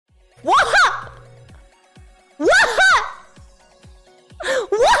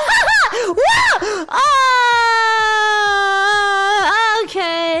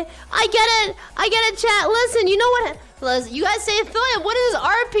I get it, chat. Listen, you know what? Listen, you guys say, FIlian, what is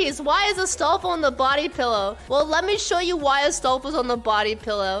art piece? Why is Astolfo on the body pillow? Well, let me show you why Astolfo's on the body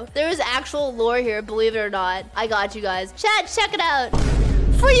pillow. There is actual lore here, believe it or not. I got you guys. Chat, check it out.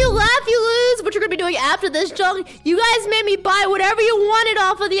 For you laugh, you lose, what you're gonna be doing after this junk. You guys made me buy whatever you wanted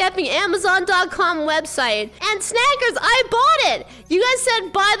off of the effing Amazon.com website. And Snackers, I bought it. You guys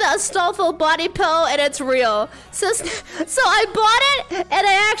said buy the Astolfo body pillow and it's real. So I bought it and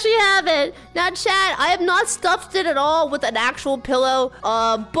I actually have it. Now chat, I have not stuffed it at all with an actual pillow.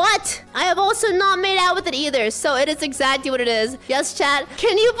 But I have also not made out with it either. So it is exactly what it is. Yes, chat.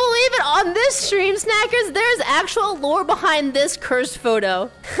 Can you believe it? On this stream, Snackers, there is actual lore behind this cursed photo.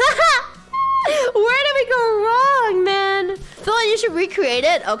 Where did we go wrong, man? FIlian, you should recreate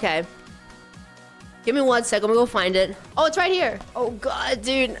it. Okay. Give me 1 second. I'm gonna go find it. Oh, it's right here. Oh, God,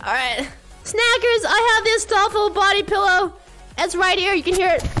 dude. All right. Snackers, I have the Astolfo body pillow. It's right here. You can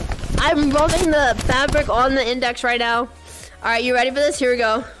hear it. I'm rubbing the fabric on the index right now. All right, you ready for this? Here we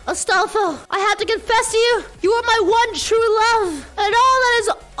go. Astolfo, I have to confess to you, you are my one true love. And all that is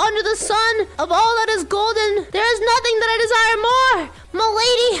under the sun, of all that is golden, there is nothing that I desire more, my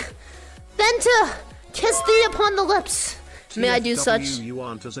lady, than to kiss thee upon the lips. May I do such? You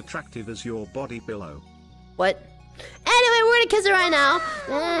aren't as attractive as your body pillow. What? Anyway, we're gonna kiss it right now.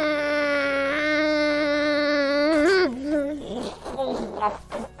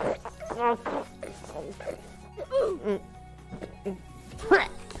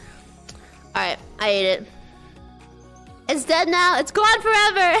 Alright, I ate it. It's dead now. It's gone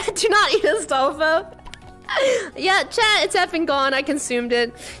forever. Do not eat Astolfo. Yeah, chat, it's effing gone. I consumed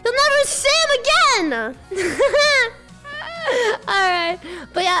it. You'll never see him again! Alright.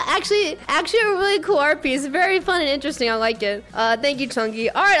 But yeah, actually a really cool art piece. Very fun and interesting. I like it. Thank you, Chunky.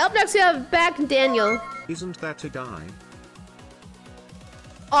 Alright, up next we have back Daniel. Isn't that a guy?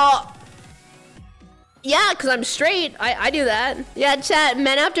 Yeah, because I'm straight. I do that. Yeah, chat,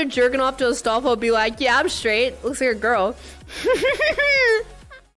 men after jerking off to Astolfo be like, yeah, I'm straight. Looks like a girl.